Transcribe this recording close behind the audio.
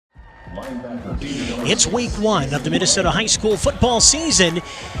It's week one of the Minnesota high school football season,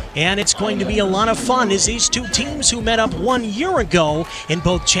 and it's going to be a lot of fun as these two teams who met up 1 year ago in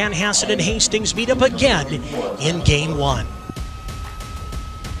both Chanhassen and Hastings meet up again in game one.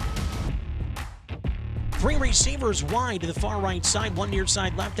 Three receivers wide to the far right side, one near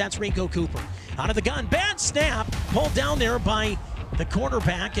side left. That's Rico Cooper. Out of the gun, bad snap, pulled down there by the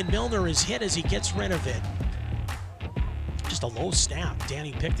quarterback, and Milner is hit as he gets rid of it. Just a low snap.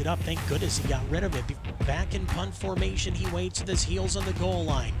 Danny picked it up. Thank goodness he got rid of it. Back in punt formation, he waits with his heels on the goal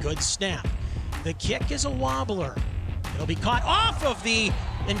line. Good snap. The kick is a wobbler. It'll be caught off of the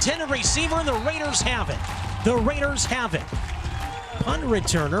intended receiver, and the Raiders have it. The Raiders have it. Punt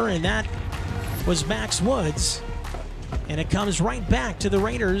returner, and that was Max Woods. And it comes right back to the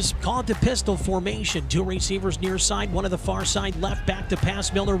Raiders. Call it the pistol formation. Two receivers near side, one of the far side left. Back to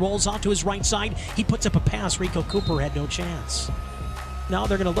pass. Milner rolls out to his right side. He puts up a pass. Rico Cooper had no chance. Now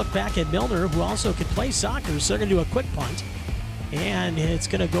they're going to look back at Milner, who also can play soccer, so they're going to do a quick punt. And it's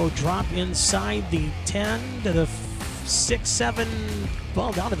going to go drop inside the 10 to the 6, 7,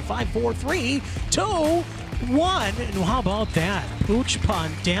 well, down to the 5, 4, 3, 2, 1. And how about that? Pooch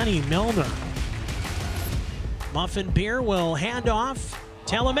punt, Danny Milner. Muffin Beer will hand off.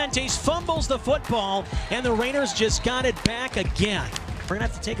 Telementes fumbles the football, and the Raiders just got it back again. We're going to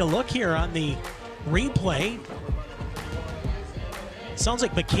have to take a look here on the replay. Sounds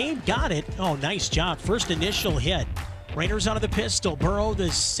like McCabe got it. Oh, nice job. First initial hit. Raiders out of the pistol. Burrow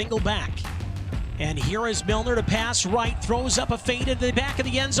the single back. And here is Milner to pass right. Throws up a fade into the back of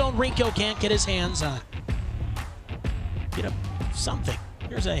the end zone. Rico can't get his hands on. Get up something.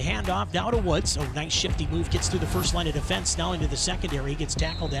 Here's a handoff now to Woods. Oh, nice shifty move. Gets through the first line of defense. Now into the secondary. He gets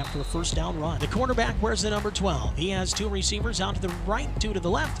tackled after a first down run. The quarterback wears the number 12. He has two receivers out to the right, two to the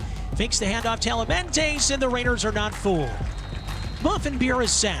left. Fakes the handoff. Telementes, and the Raiders are not fooled. Muffin Beer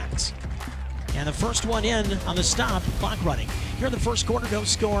is sacked. And the first one in on the stop. Clock running. Here in the first quarter, no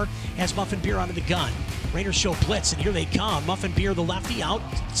score. Has Muffin Beer onto the gun. Raiders show blitz, and here they come. Muffin Beer, the lefty, out.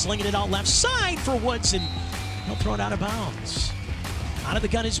 Slinging it out left side for Woods, and he'll throw it out of bounds. Out of the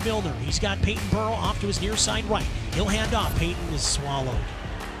gun is Milner. He's got Peyton Burrow off to his near side right. He'll hand off. Peyton is swallowed.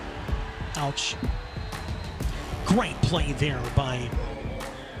 Ouch. Great play there by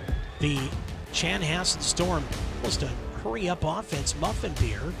the Chanhassen Storm. Almost a hurry-up offense, Muffin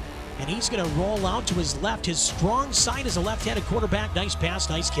Beer. And he's going to roll out to his left. His strong side is a left-handed quarterback. Nice pass,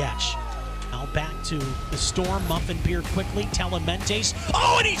 nice catch. Now back to the Storm. Muffin Beer quickly. Telementes.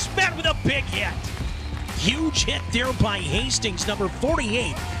 Oh, and he's met with a big hit. Huge hit there by Hastings, number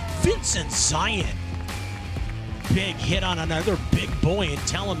 48, Vincent Zion. Big hit on another big boy, and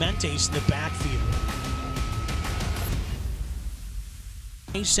Telementes in the backfield.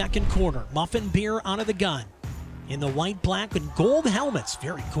 A second quarter, Muffin Beer out of the gun. In the white, black, and gold helmets.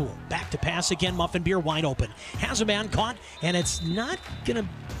 Very cool. Back to pass again, Muffin Beer wide open. Has a man caught, and it's not going to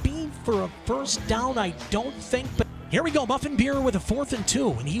be for a first down, I don't think, but here we go, Muffin Beer with a 4th and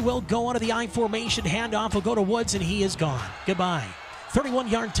 2, and he will go out of the I formation. Handoff will go to Woods, and he is gone. Goodbye.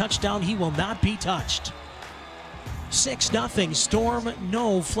 31-yard touchdown. He will not be touched. 6-0 Storm.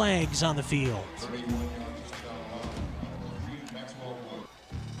 No flags on the field.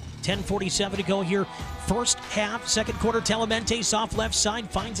 10:47 to go here. First half, second quarter. Telementes off left side,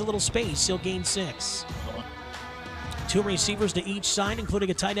 finds a little space. He'll gain 6. Two receivers to each side,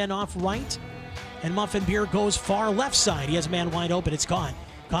 including a tight end off right. And Muffin Beer goes far left side. He has a man wide open. It's caught.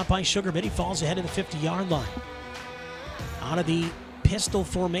 Caught by Sugarman. He falls ahead of the 50-yard line. Out of the pistol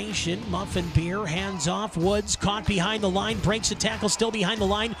formation, Muffin Beer hands off. Woods caught behind the line. Breaks a tackle. Still behind the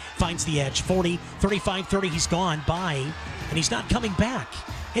line. Finds the edge. 40, 35, 30. He's gone by. And he's not coming back.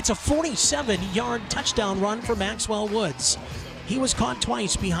 It's a 47-yard touchdown run for Maxwell Woods. He was caught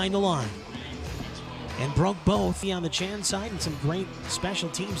twice behind the line. And broke both on the Chan side, and some great special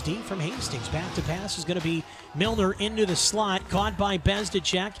teams D from Hastings. Back to pass is going to be Milner into the slot, caught by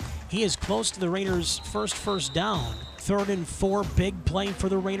Bezdicek. He is close to the Raiders' first down. 3rd and 4, big play for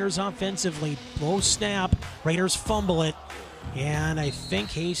the Raiders offensively. Low snap, Raiders fumble it, and I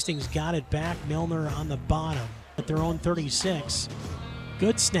think Hastings got it back. Milner on the bottom at their own 36.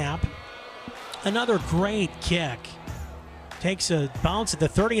 Good snap. Another great kick. Takes a bounce at the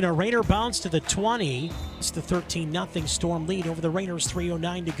 30 and a Raider bounce to the 20. It's the 13-0 Storm lead over the Raiders.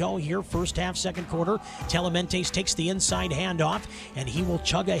 3:09 to go here. First half, second quarter. Telementes takes the inside handoff, and he will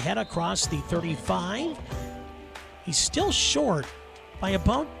chug ahead across the 35. He's still short by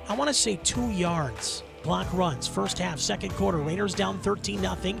about, I want to say, 2 yards. Clock runs. First half, second quarter. Raiders down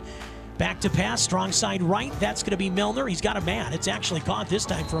 13-0. Back to pass, strong side right. That's going to be Milner. He's got a man. It's actually caught this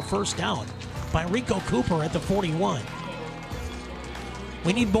time for a first down by Rico Cooper at the 41.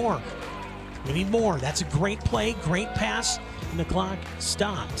 We need more. We need more. That's a great play, great pass, and the clock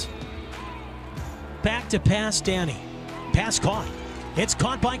stopped. Back to pass, Danny. Pass caught. It's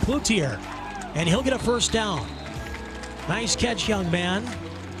caught by Cloutier, and he'll get a first down. Nice catch, young man.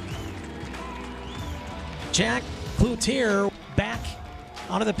 Jack Cloutier back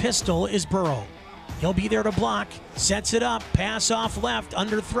out of the pistol is Burrow. He'll be there to block. Sets it up. Pass off left.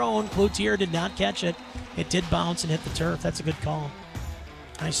 Underthrown. Cloutier did not catch it. It did bounce and hit the turf. That's a good call.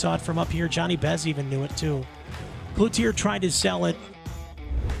 I saw it from up here. Johnny Bez even knew it too. Cloutier tried to sell it.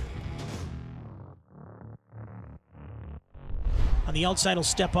 On the outside, he'll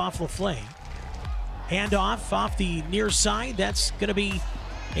step off LaFleur. Handoff off the near side. That's going to be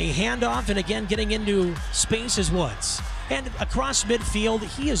a handoff, and again, getting into space is Woods. And across midfield,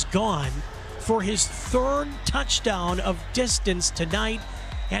 he is gone for his third touchdown of distance tonight,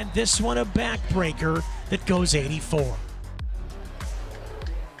 and this one a backbreaker that goes 84.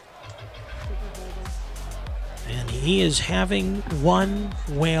 And he is having one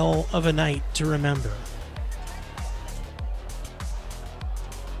whale of a night to remember.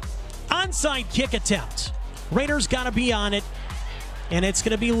 Onside kick attempt. Raiders got to be on it, and it's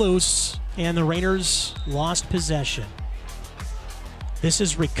going to be loose, and the Raiders lost possession. This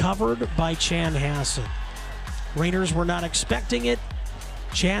is recovered by Chanhassen. Raiders were not expecting it.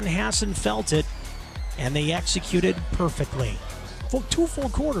 Chanhassen felt it, and they executed perfectly. Two full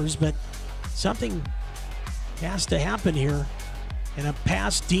quarters, but something has to happen here. And a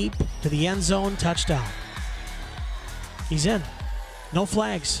pass deep to the end zone, touchdown. He's in. No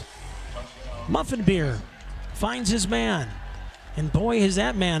flags. Muffin Beer finds his man. And boy, has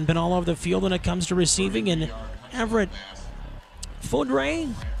that man been all over the field when it comes to receiving. And Everett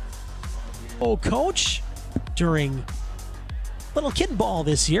Foudray, coach, during little kid ball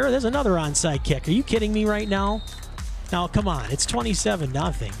this year. There's another onside kick. Are you kidding me right now? Now, come on. It's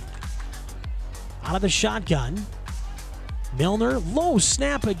 27-0. Out of the shotgun. Milner, low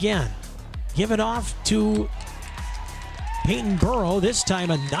snap again. Give it off to Peyton Burrow. This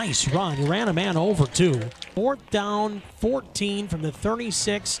time a nice run. He ran a man over too. 4th down, 14 from the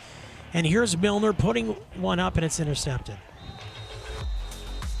 36. And here's Milner putting one up, and it's intercepted.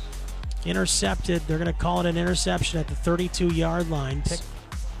 Intercepted. They're going to call it an interception at the 32-yard line. Pick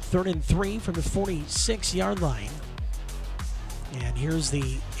 3rd and 3 from the 46-yard line. And here's the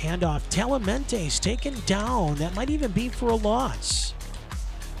handoff. Telemente's taken down. That might even be for a loss.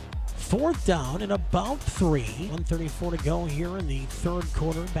 4th down and about 3. 1:34 to go here in the third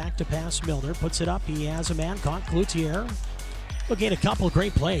quarter. Back to pass. Milner puts it up. He has a man caught. Cloutier. Look at a couple.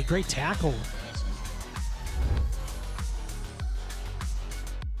 Great play. Great tackle.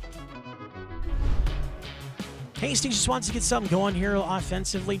 Hastings just wants to get something going here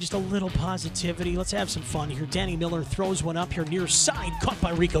offensively, just a little positivity. Let's have some fun here. Danny Miller throws one up here near side, caught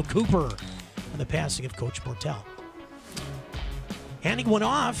by Rico Cooper on the passing of Coach Mortel. Handing one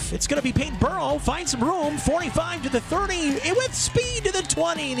off, it's going to be Peyton Burrow, finds some room, 45 to the 30, with speed to the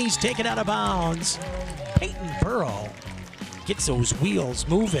 20, and he's taken out of bounds. Peyton Burrow gets those wheels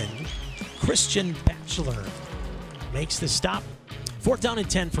moving. Christian Batchelor makes the stop. 4th down and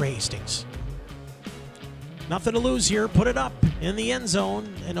 10 for Hastings. Nothing to lose here. Put it up in the end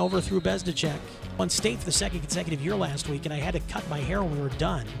zone and overthrew Bezdacek. Won state for the 2nd consecutive year last week, and I had to cut my hair when we were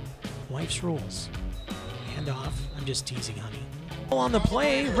done. Wife's rules. Hand off. I'm just teasing, honey. On the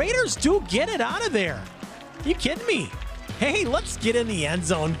play, Raiders do get it out of there. Are you kidding me? Hey, let's get in the end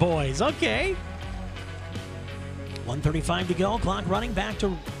zone, boys. Okay. 1:35 to go. Clock running. Back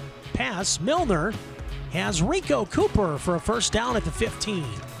to pass. Milner has Rico Cooper for a first down at the 15.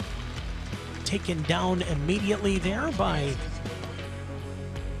 Taken down immediately there by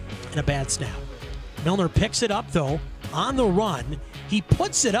a bad snap. Milner picks it up, though, on the run. He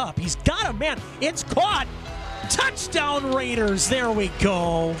puts it up. He's got a man. It's caught. Touchdown, Raiders. There we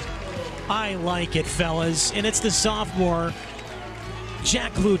go. I like it, fellas. And it's the sophomore,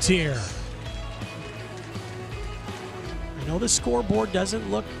 Jack Cloutier. I know the scoreboard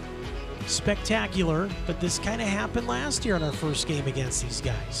doesn't look spectacular, but this kind of happened last year in our first game against these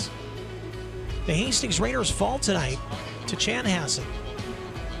guys. The Hastings Raiders fall tonight to Chanhassen.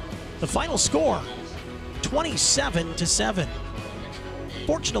 The final score, 27-7.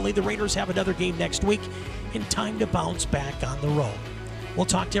 Fortunately, the Raiders have another game next week in time to bounce back on the road. We'll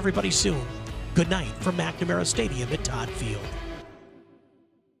talk to everybody soon. Good night from McNamara Stadium at Todd Field.